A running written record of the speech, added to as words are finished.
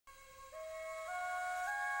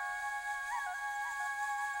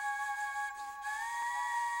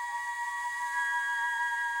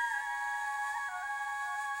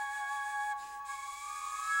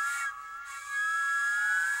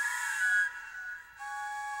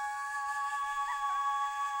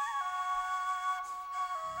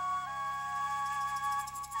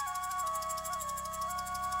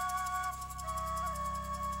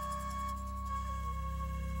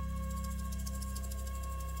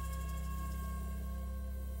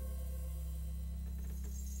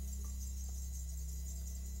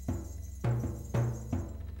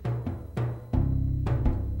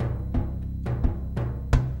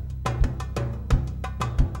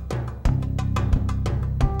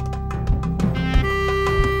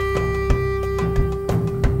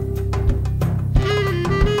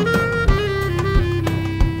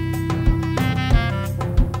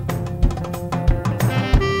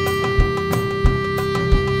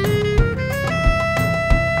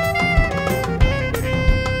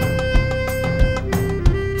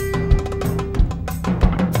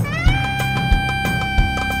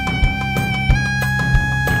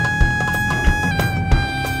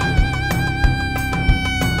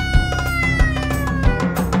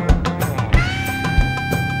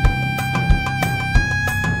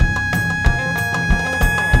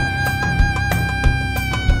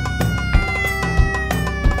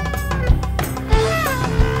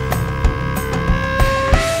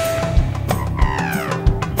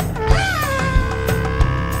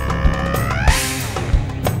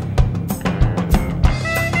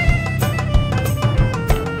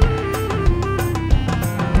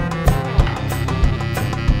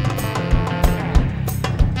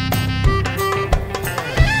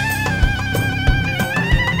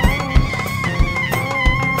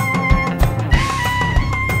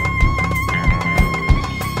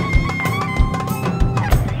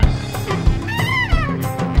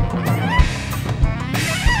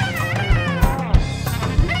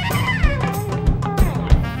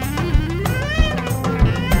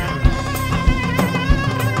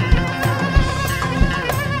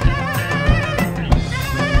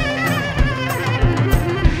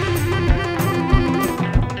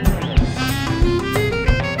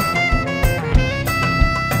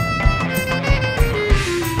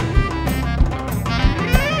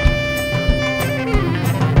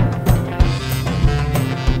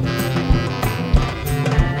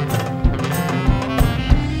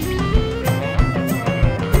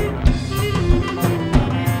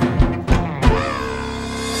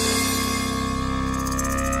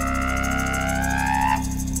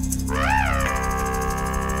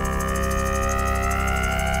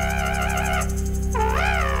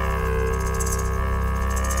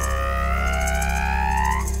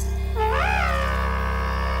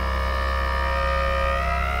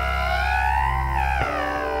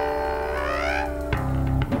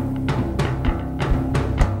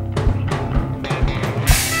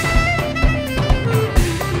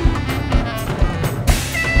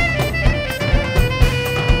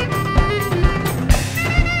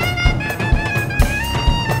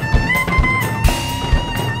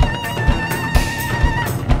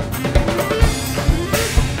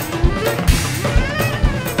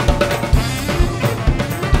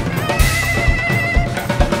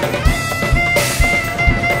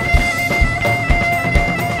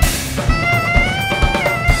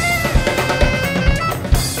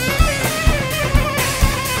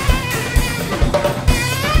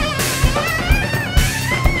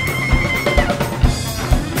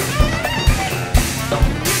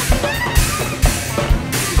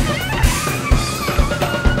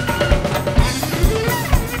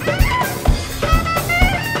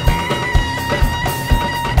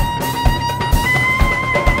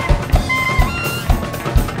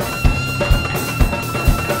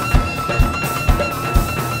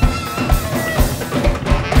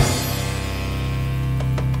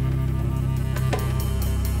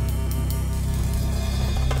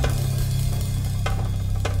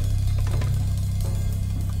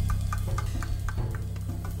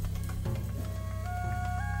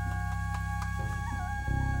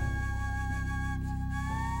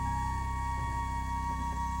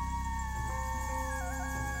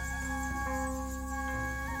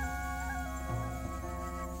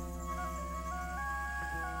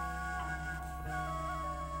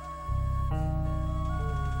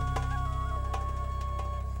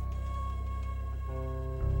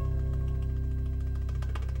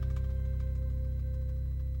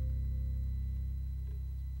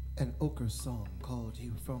An ochre song called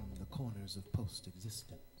you from the corners of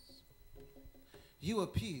post-existence. You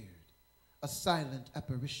appeared, a silent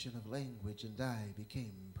apparition of language, and I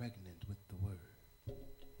became pregnant with the word.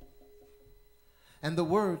 And the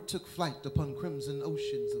word took flight upon crimson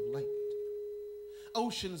oceans of light.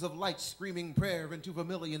 Oceans of light screaming prayer into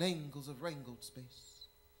vermilion angles of wrangled space.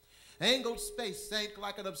 Angled space sank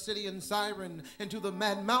like an obsidian siren into the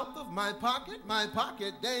mad mouth of my pocket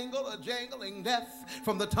dangled a jangling death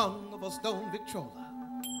from the tongue of a stone Victrola.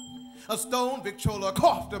 A stone Victrola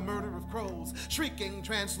coughed a murder of crows, shrieking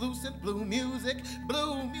translucent blue music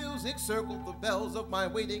circled the bells of my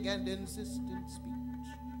waiting and insistent speech.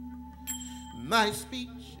 My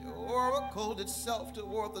speech oracled itself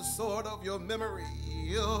toward the sword of your memory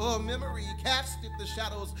cast in the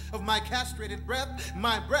shadows of my castrated breath,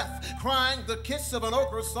 my breath crying the kiss of an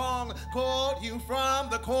ochre song called you from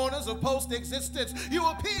the corners of post-existence. You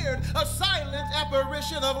appeared, a silent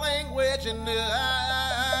apparition of language, and I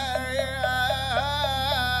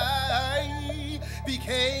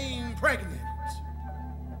became pregnant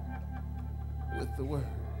with the word.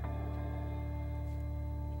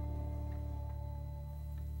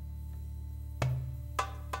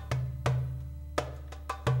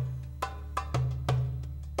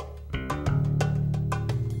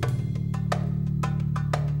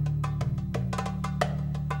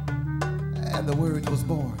 And the word was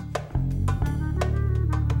born.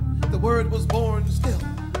 The word was born still.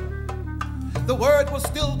 The word was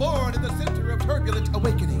still born in the center of turbulent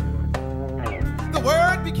awakening. The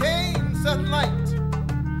word became sunlight,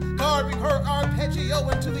 carving her arpeggio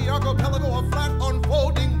into the archipelago of flat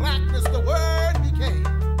unfolding blackness. The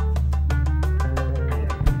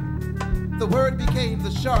word became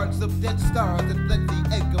the shards of dead stars that bled the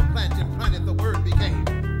egg of plant and planet. The word became.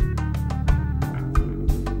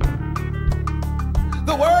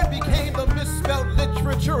 The word became the misspelled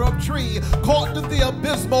literature of tree caught in the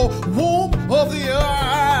abysmal womb of the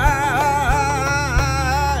eye.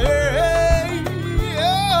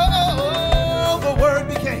 Oh, the word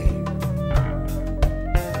became.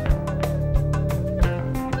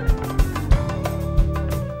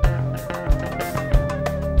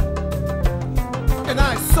 And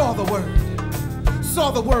I saw the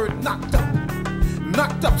word knocked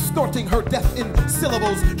up, snorting her death in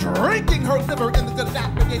syllables, drinking her liver in the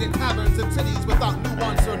dilapidated taverns and cities without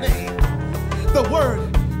nuance or name. The word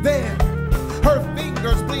there, her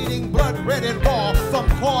fingers bleeding blood red and raw from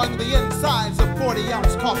clawing the insides of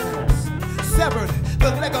 40-ounce coffins. Severed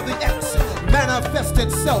the leg of the X,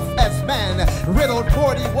 manifested self as man, riddled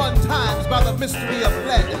 41 times by the mystery of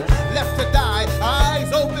lead, left to die,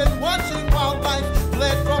 eyes open, watching while life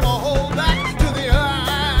bled from a hole back to the eye.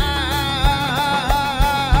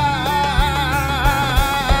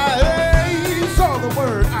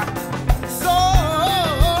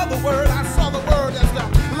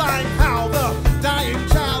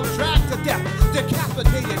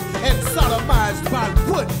 Decapitated and sodomized by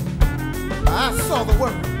wood. I saw the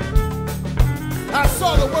word. I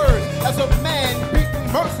saw the word as a man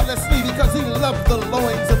beaten mercilessly because he loved the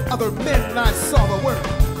loins of other men. I saw the word.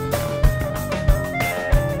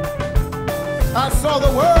 I saw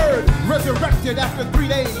the word resurrected after 3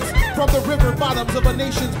 days from the river bottoms of a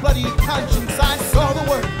nation's bloody conscience. I saw the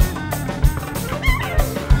word.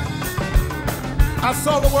 I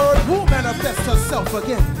saw the word who manifests herself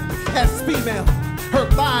again as female, her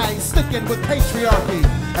thighs sticking with patriarchy.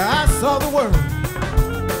 I saw the word.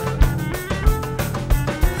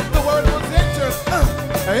 The word was entered,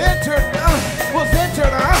 was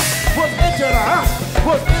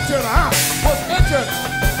entered.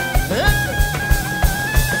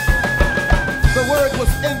 The word was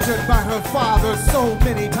entered by her father so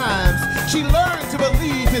many times. She learned to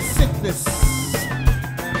believe his sickness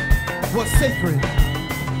was sacred.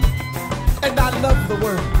 And I love the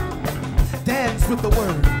word. Dance with the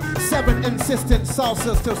word. 7 insistent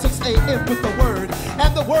salsas till 6 a.m. with the word.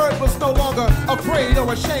 And the word was no longer afraid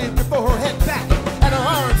or ashamed to throw her head back and her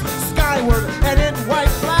arms skyward, and in white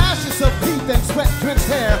flashes of teeth and sweat-drenched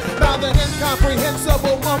hair found an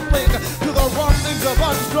incomprehensible mumbling to the rumblings of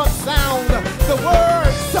unstruck sound. The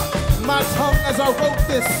word sucked my tongue as I wrote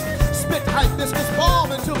this, spit hibiscus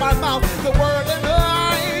balm into my mouth. The word and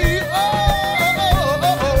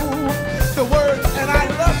the word, and I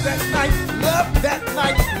love that night,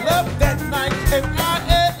 and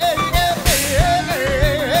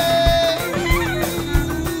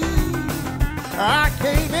I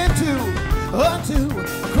came unto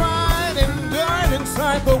crying and died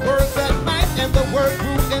inside the word that night, and the word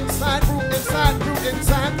grew inside the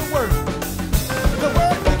word. The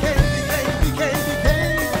word became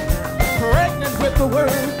pregnant with the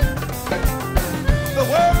word. The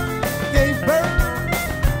word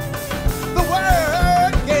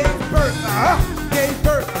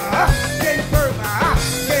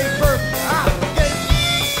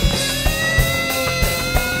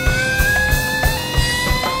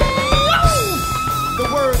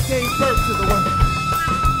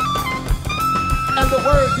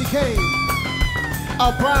became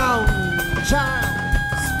a brown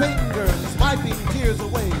child's fingers wiping tears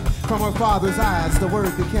away from her father's eyes. The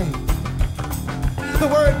word became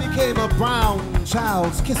a brown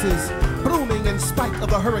child's kisses blooming in spite of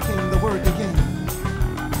the hurricane.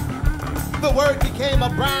 The word became a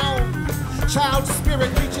brown child's spirit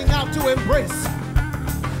reaching out to embrace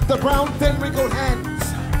the brown thin wrinkled hands,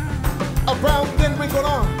 of brown thin wrinkled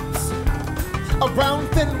arms, of brown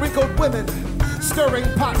thin wrinkled women stirring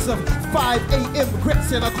pots of 5 a.m.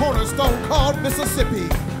 grits in a cornerstone called Mississippi.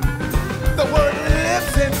 The word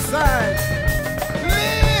lives inside,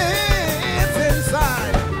 lives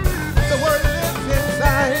inside. The word lives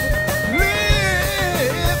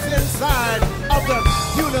inside of the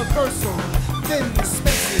universal thin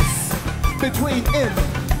spaces between in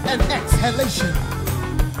and exhalation.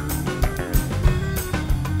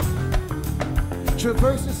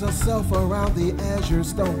 Traverses herself around the azure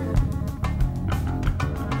stone.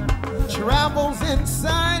 Travels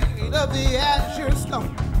inside of the azure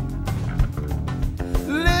stone.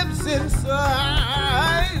 Lives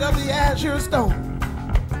inside of the azure stone.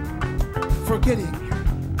 Forgetting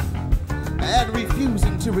and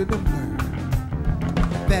refusing to remember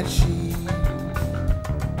that she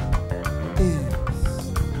is.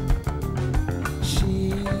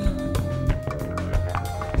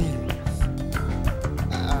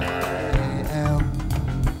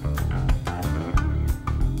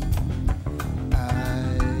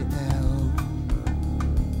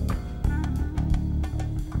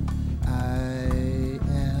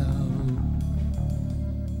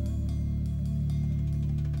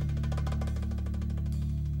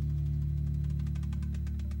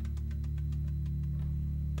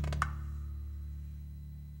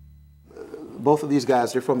 Both of these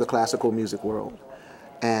guys, they're from the classical music world,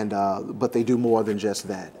 and but they do more than just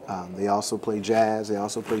that. They also play jazz, they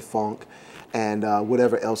also play funk, and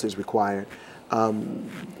whatever else is required.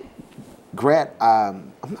 Grant,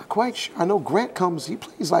 I'm not quite sure. I know Grant he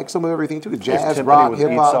plays like some of everything too, jazz, rock, hip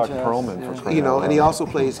hop. You know, and he also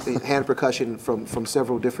plays hand percussion from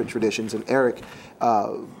several different traditions. And Eric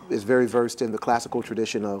is very versed in the classical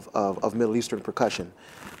tradition of Middle Eastern percussion.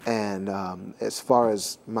 And as far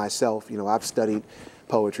as myself, you know, I've studied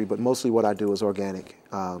poetry, but mostly what I do is organic.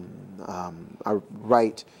 I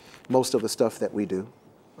write most of the stuff that we do,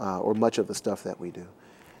 or much of the stuff that we do.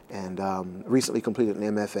 And recently completed an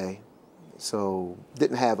MFA. So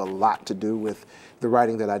didn't have a lot to do with the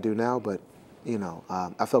writing that I do now, but you know,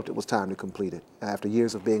 I felt it was time to complete it. After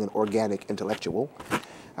years of being an organic intellectual,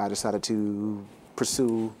 I decided to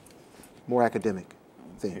pursue more academic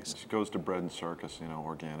things. It goes to bread and circus, you know,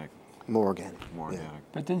 organic. More organic. More organic.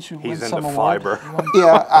 But didn't you He's win some into award? fiber.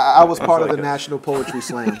 Yeah, I was part of the National Poetry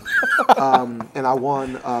Slam, and I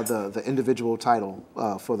won the individual title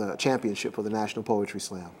for the championship for the National Poetry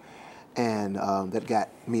Slam, and that got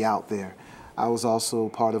me out there. I was also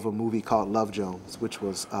part of a movie called Love Jones, which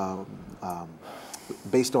was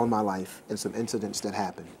based on my life and some incidents that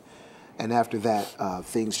happened. And after that,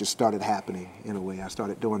 things just started happening in a way. I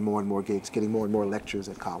started doing more and more gigs, getting more and more lectures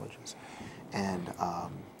at colleges, and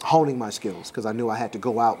honing my skills, because I knew I had to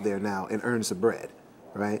go out there now and earn some bread,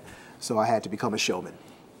 right? So I had to become a showman.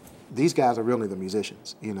 These guys are really the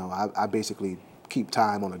musicians. You know, I basically keep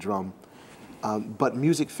time on a drum. But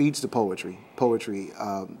music feeds the poetry. Poetry,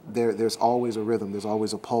 there's always a rhythm. There's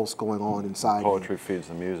always a pulse going on inside. Poetry feeds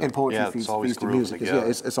the music. And poetry feeds the music.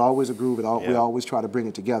 It's always a groove. We always try to bring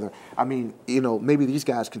it together. I mean, you know, maybe these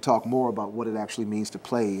guys can talk more about what it actually means to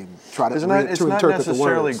play and try to interpret the words. It's not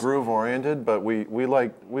necessarily groove oriented, but we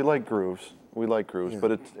like grooves. We like grooves,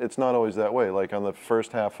 but it's not always that way. Like on the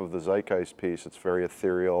first half of the Zeitgeist piece, it's very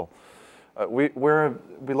ethereal. We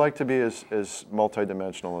like to be as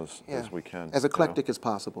multidimensional as we can. As eclectic as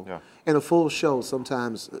possible. Yeah. In a full show,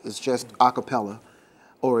 sometimes it's just a cappella,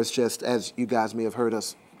 or it's just, as you guys may have heard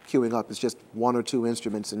us queuing up, it's just one or two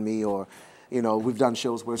instruments and me, or, you know, we've done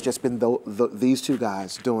shows where it's just been these two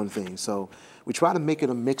guys doing things. So we try to make it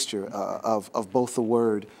a mixture of both the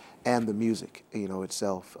word and the music, you know,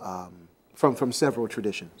 itself, from several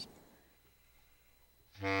traditions.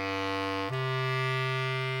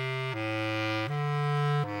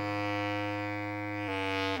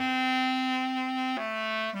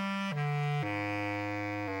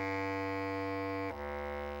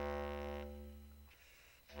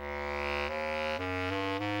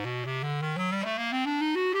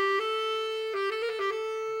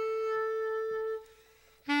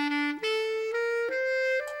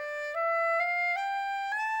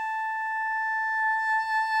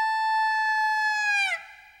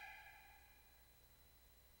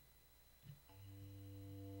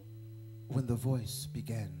 When the voice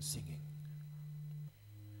began singing,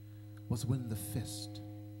 was when the fist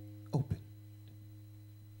opened,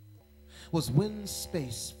 was when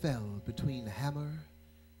space fell between hammer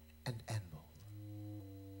and anvil,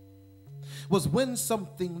 was when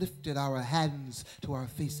something lifted our hands to our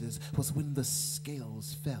faces, was when the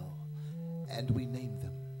scales fell and we named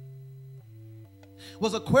them,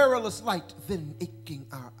 was a querulous light then aching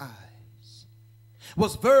our eyes,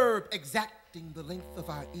 was verb exacting the length of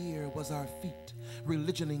our ear, was our feet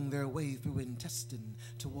religioning their way through intestine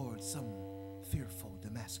towards some fearful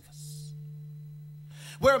Damascus,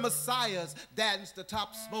 where messiahs danced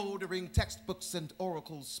atop smoldering textbooks and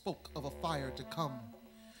oracles spoke of a fire to come,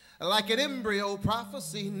 like an embryo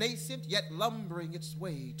prophecy, nascent yet lumbering its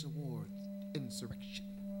way toward insurrection.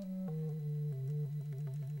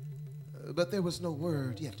 But there was no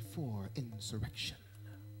word yet for insurrection,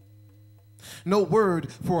 no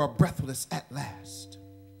word for a breathless at last,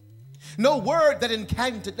 no word that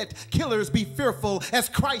incanted let killers be fearful as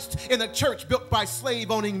Christ in a church built by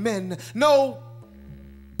slave-owning men. No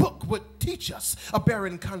book would teach us a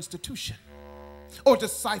barren constitution or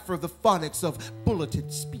decipher the phonics of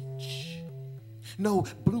bulleted speech. No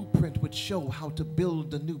blueprint would show how to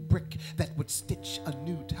build a new brick that would stitch a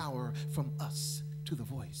new tower from us to the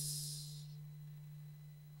voice.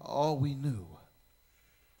 All we knew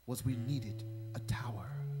was we needed a tower,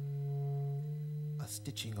 a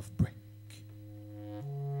stitching of brick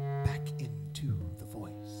back into the voice.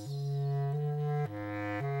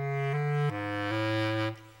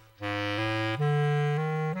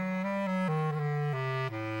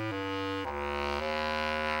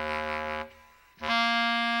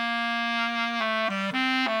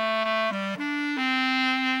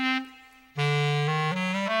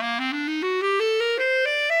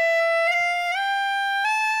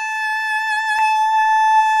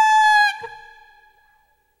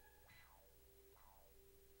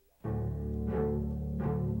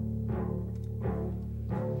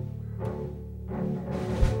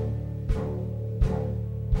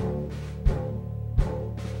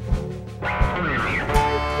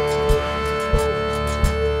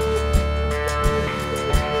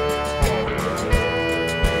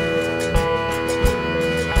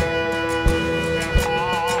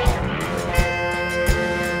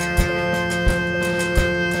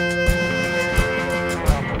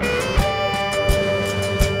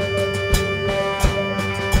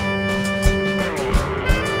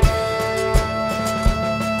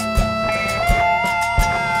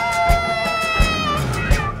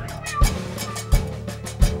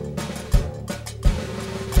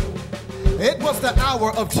 The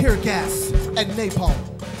hour of tear gas and napalm,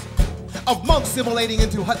 of monks simulating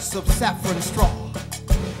into huts of saffron straw,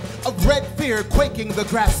 of red fear quaking the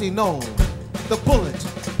grassy knoll, the bullet,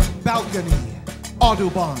 balcony,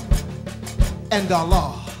 Audubon, and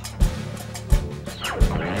Allah.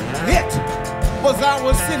 It was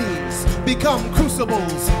our cities become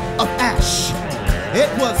crucibles of ash. It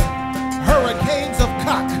was hurricanes of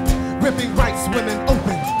cock ripping rice women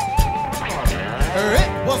open.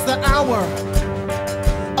 It was the hour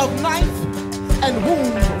of knife and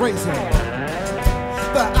wound razor,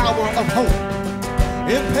 the hour of hope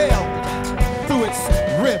impaled through its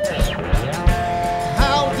rib.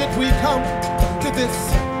 How did we come to this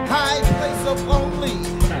high place of lonely?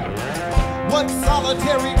 What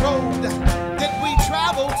solitary road did we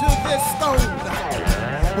travel to this stone?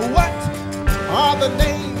 What are the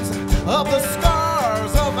names of the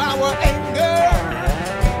scars of our anger?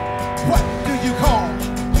 What do you call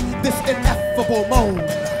this ineffable moan?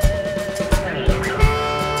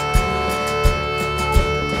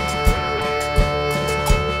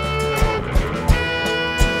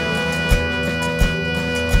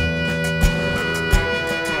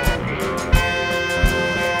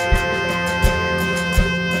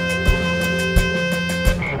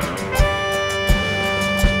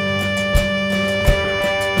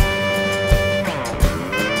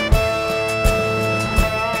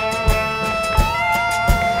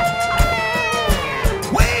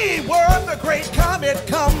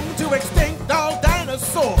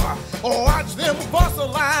 Watch them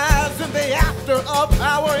fossilize in the after of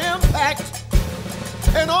our impact.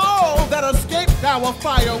 And all that escaped our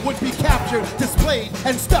fire would be captured, displayed,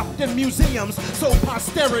 and stuffed in museums so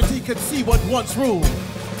posterity could see what once ruled.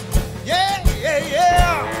 Yeah, yeah,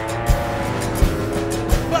 yeah.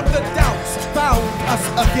 But the doubts found us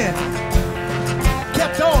again,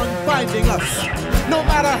 kept on finding us, no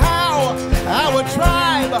matter how our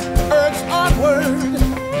tribe urged onward.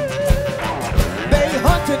 They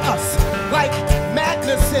hunted us like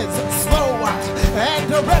madnesses, slow and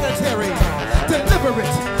hereditary,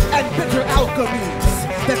 deliberate and bitter alchemies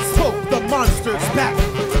that spoke the monsters back.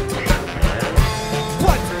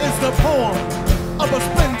 What is the point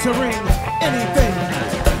entering anything.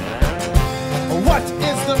 What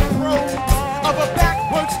is the prose of a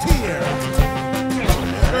backwards tear?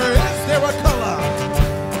 Is there a color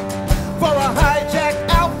for a hijacked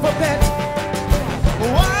alphabet?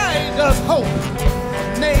 Why does hope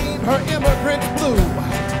name her immigrant blue?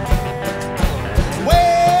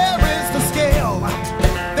 Where is the scale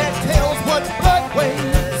that tells what blood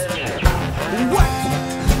weighs? What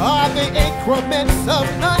are the increments of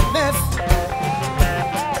nothingness?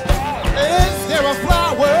 Is there a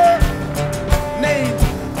flower named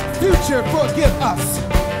Future Forgive Us?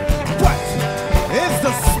 What is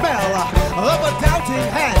the smell of a doubting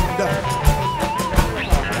hand?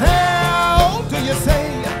 How do you say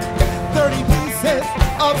 30 pieces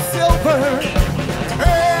of silver?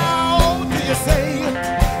 How do you say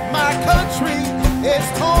my country is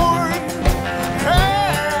torn?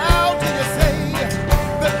 How do you say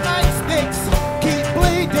the night sticks keep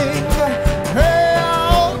bleeding?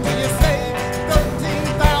 How do you say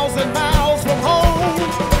 13,000 miles from home?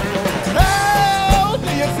 How do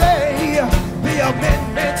you say the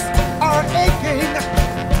amendments are aching?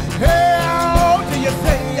 How do you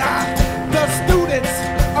say the students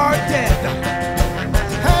are dead?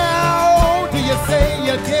 How do you say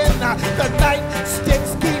again the night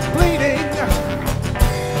sticks keep bleeding?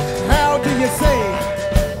 How do you say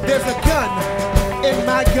there's a gun in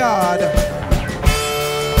my God?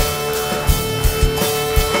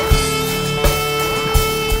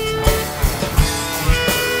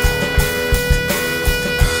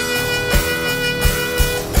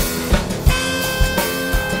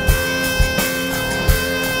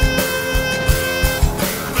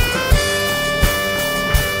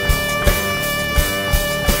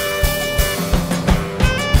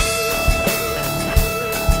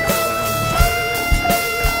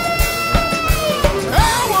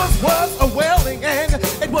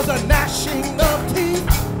 Was a gnashing of teeth.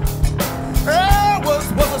 Ours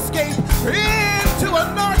was escape into a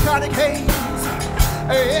narcotic haze.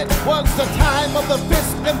 It was the time of the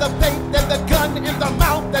fist and the faith and the gun in the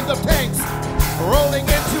mouth and the tanks rolling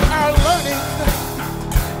into our learning.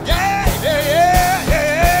 Yeah, yeah, yeah,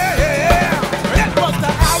 yeah, yeah. It was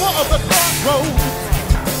the hour of the crossroads.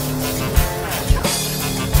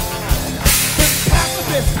 The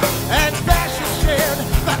pacifists and fascists shared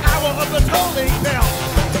the hour of the tolling bell.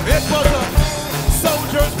 It was a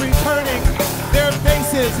soldiers returning, their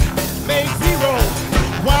faces made zero,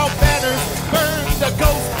 while banners burned the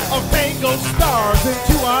ghost of mango stars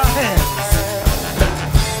into our hands.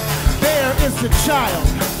 There is the child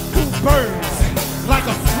who burns like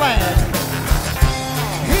a flag.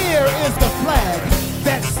 Here is the flag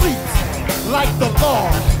that sleeps like the law.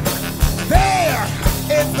 There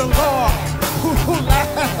is the law who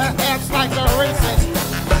laughs like a racist.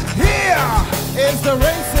 Here is the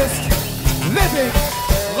racist living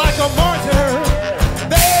like a martyr.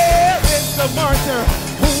 There is the martyr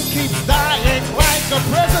who keeps dying like a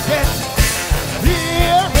president.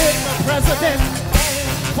 Here is the president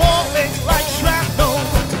falling like shrapnel.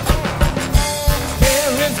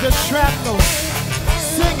 There is the shrapnel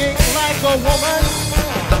singing like a woman.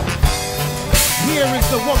 Here is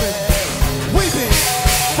the woman weeping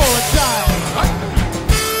for a child.